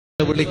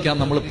വിളിക്കാൻ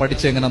നമ്മൾ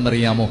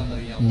പഠിച്ചെങ്ങനെന്നറിയാമോ?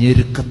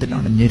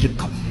 ഞെരുക്കത്തിനാണ്.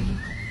 ഞെരുക്കം,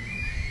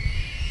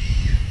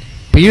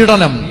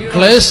 പീഡനം,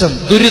 ക്ലേശം,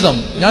 ദുരിതം.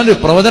 ഞാനൊരു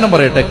പ്രവചനം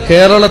പറയട്ടെ.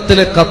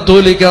 കേരളത്തിലെ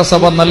കത്തോലിക്ക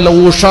സഭ നല്ല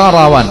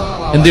ഉഷാറാവാൻ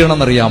എന്ത്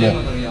ചെയ്യണമെന്നറിയാമോ?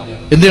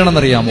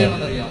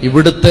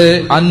 ഇവിടുത്തെ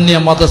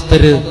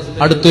അന്യമതസ്ഥര്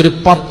അടുത്തൊരു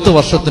 10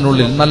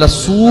 വർഷത്തിനുള്ളിൽ നല്ല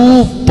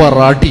സൂപ്പർ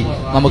അടി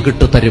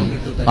നമുക്കിട്ട് തരും.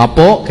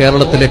 അപ്പോ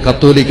കേരളത്തിലെ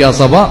കത്തോലിക്ക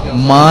സഭ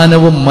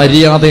മാനവും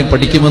മര്യാദയും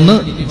പഠിക്കുമെന്ന്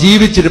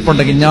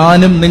ജീവിച്ചിരിപ്പുണ്ടെങ്കിൽ,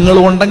 ഞാനും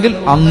നിങ്ങളും ഉണ്ടെങ്കിൽ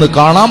അന്ന്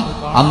കാണാം.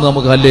 അന്ന്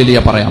നമുക്ക് ഹല്ലേലൂയ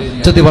പറയാം.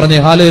 ചെത്തി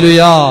പറഞ്ഞേ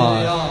ഹല്ലേലൂയ.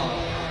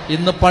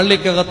 ഇന്ന്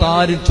പള്ളിക്കകത്ത്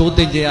ആരും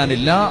ചോദ്യം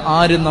ചെയ്യാനില്ല,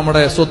 ആരും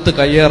നമ്മുടെ സ്വത്ത്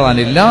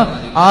കയ്യേറാനില്ല,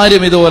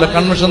 ആരും ഇതുപോലെ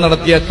കൺവെൻഷൻ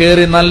നടത്തിയ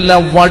കയറി നല്ല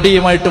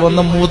വടിയുമായിട്ട്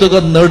വന്ന്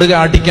മുതുക നെടുക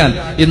അടിക്കാൻ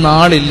ഇന്ന്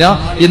ആളില്ല.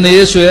 ഇന്ന്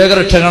യേശു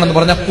ഏകരക്ഷകനെന്ന്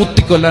പറഞ്ഞാൽ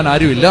കുത്തിക്കൊല്ലാൻ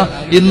ആരുമില്ല.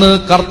 ഇന്ന്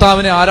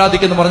കർത്താവിനെ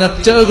ആരാധിക്കുന്നു പറഞ്ഞാൽ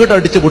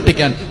ചെകിടടിച്ച്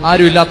പൊട്ടിക്കാൻ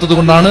ആരും ഇല്ലാത്തത്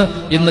കൊണ്ടാണ്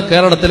ഇന്ന്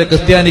കേരളത്തിലെ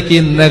ക്രിസ്ത്യാനിക്ക്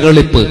ഈ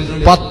നെകളിപ്പ്.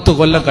 10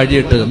 കൊല്ലം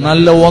കഴിയിട്ട്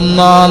നല്ല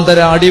ഒന്നാന്തര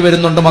അടി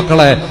വരുന്നുണ്ട്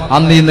മക്കളെ.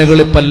 അന്ന് ഈ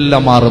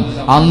നെകളിപ്പെല്ലാം മാറും.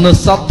 അന്ന്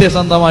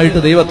സത്യസന്ധമായിട്ട്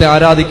ദൈവത്തെ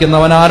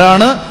ആരാധിക്കുന്നവൻ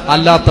ആരാണ്,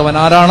 അല്ലാത്തവൻ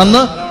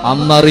ആരാണെന്ന്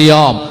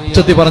അന്നറിയാം.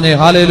 ചെത്തി പറഞ്ഞേ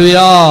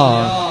ഹല്ലേലൂയാ,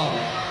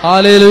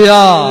 ഹല്ലേലൂയാ.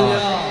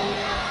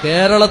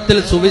 കേരളത്തിൽ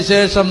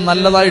സുവിശേഷം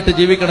നല്ലതായിട്ട്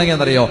ജീവിക്കണമെങ്കിൽ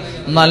എന്നറിയോ?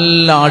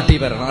 നല്ല അടി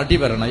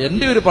വരണം.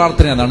 എന്റെ ഒരു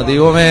പ്രാർത്ഥന അതാണ്,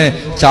 ദൈവമേ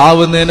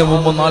ചാവുന്നതിന്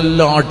മുമ്പ്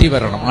നല്ല അടി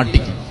വരണം.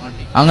 അടിക്ക്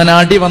അങ്ങനെ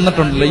അടി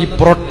വന്നിട്ടുണ്ടല്ലോ, ഈ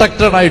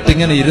പ്രൊട്ടക്റ്റഡ് ആയിട്ട്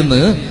ഇങ്ങനെ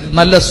ഇരുന്ന്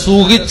നല്ല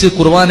സൂഹിച്ച്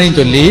കുർബാനയും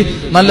ചൊല്ലി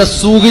നല്ല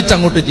സൂഹിച്ച്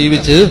അങ്ങോട്ട്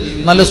ജീവിച്ച്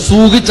നല്ല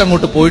സൂഹിച്ച്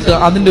അങ്ങോട്ട് പോയിട്ട്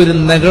അതിന്റെ ഒരു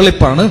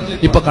നെകളിപ്പാണ്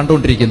ഇപ്പൊ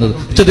കണ്ടുകൊണ്ടിരിക്കുന്നത്.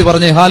 ചെത്തി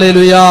പറഞ്ഞേ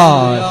ഹല്ലേലൂയാ.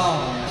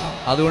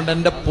 അതുകൊണ്ട്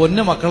എന്റെ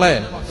പൊന്നു മക്കളെ,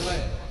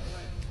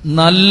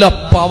 നല്ല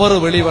പവർ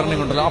വെളി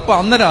പറഞ്ഞുകൊണ്ടല്ലോ. അപ്പൊ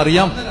അന്നേരം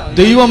അറിയാം,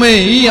 ദൈവമേ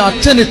ഈ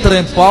അച്ഛൻ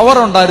ഇത്രയും പവർ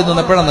ഉണ്ടായിരുന്നു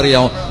എന്ന്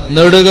എപ്പോഴാണെന്നറിയാമോ?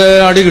 നെടുക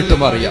അടി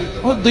കിട്ടുമ്പോ അറിയാം.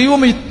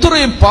 ദൈവമേ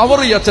ഇത്രയും പവർ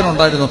ഈ അച്ഛൻ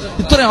ഉണ്ടായിരുന്നു,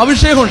 ഇത്രയും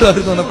അഭിഷേകം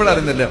ഉണ്ടായിരുന്നു എന്ന്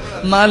എപ്പോഴറിയുന്നില്ല.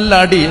 നല്ല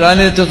അടി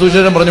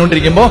സുശേഷം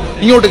പറഞ്ഞുകൊണ്ടിരിക്കുമ്പോ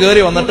ഇങ്ങോട്ട്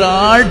കയറി വന്നിട്ട്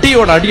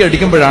അടിയോട് അടി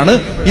അടിക്കുമ്പോഴാണ്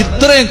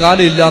ഇത്രയും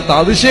കാലം ഇല്ലാത്ത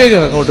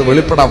അഭിഷേകം അങ്ങോട്ട്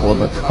വെളിപ്പെടാൻ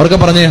പോകുന്നത്. അവർക്ക്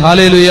പറഞ്ഞേ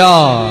ഹല്ലേലൂയാ.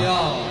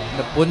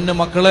 പൊന്നു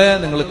മക്കളെ,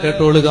 നിങ്ങൾ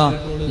കേട്ടോളുക,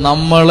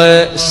 നമ്മളെ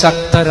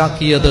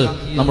ശക്തരാക്കിയത്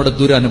നമ്മുടെ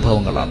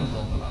ദുരനുഭവങ്ങളാണ്.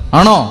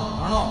 ആണോ?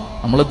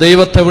 നമ്മൾ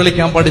ദൈവത്തെ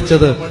വിളിക്കാൻ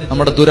പഠിച്ചത്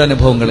നമ്മുടെ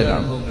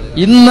ദുരനുഭവങ്ങളിലാണ്.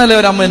 ഇന്നലെ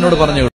ഒരു അമ്മ എന്നോട് പറഞ്ഞു,